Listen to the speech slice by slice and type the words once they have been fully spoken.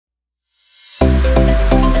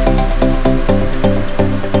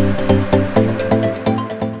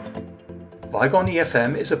VIGON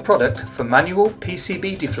EFM is a product for manual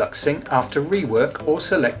PCB defluxing after rework or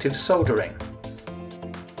selective soldering.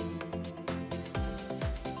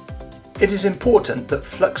 It is important that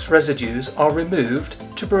flux residues are removed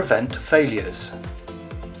to prevent failures.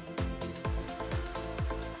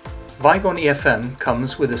 VIGON EFM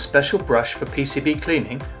comes with a special brush for PCB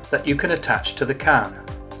cleaning that you can attach to the can.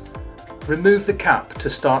 Remove the cap to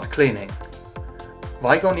start cleaning.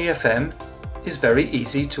 VIGON EFM is very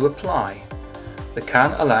easy to apply. The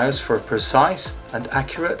can allows for a precise and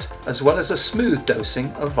accurate as well as a smooth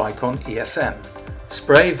dosing of VIGON EFM.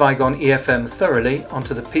 Spray VIGON EFM thoroughly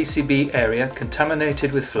onto the PCB area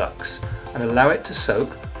contaminated with flux and allow it to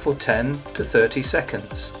soak for 10 to 30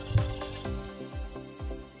 seconds.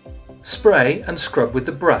 Spray and scrub with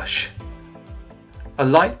the brush. A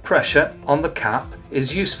light pressure on the cap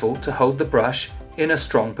is useful to hold the brush in a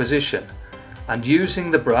strong position, and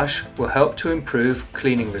using the brush will help to improve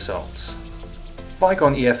cleaning results.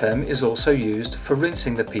 VIGON EFM is also used for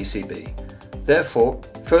rinsing the PCB. Therefore,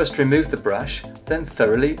 first remove the brush, then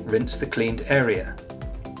thoroughly rinse the cleaned area.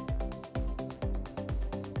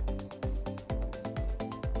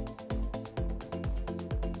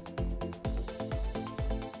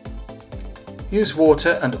 Use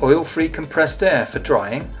water and oil-free compressed air for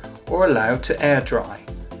drying or allow to air dry.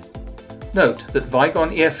 Note that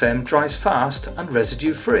VIGON EFM dries fast and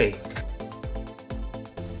residue-free.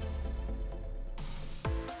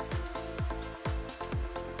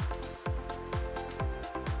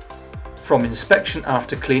 From inspection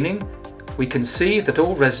after cleaning, we can see that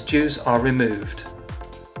all residues are removed.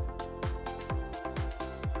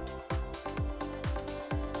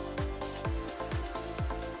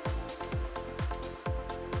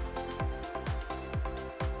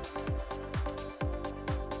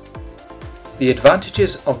 The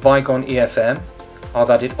advantages of VIGON EFM are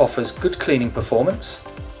that it offers good cleaning performance,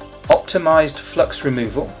 optimized flux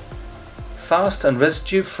removal, fast and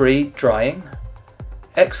residue-free drying,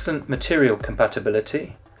 excellent material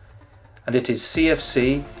compatibility, and it is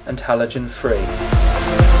CFC and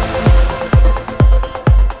halogen-free.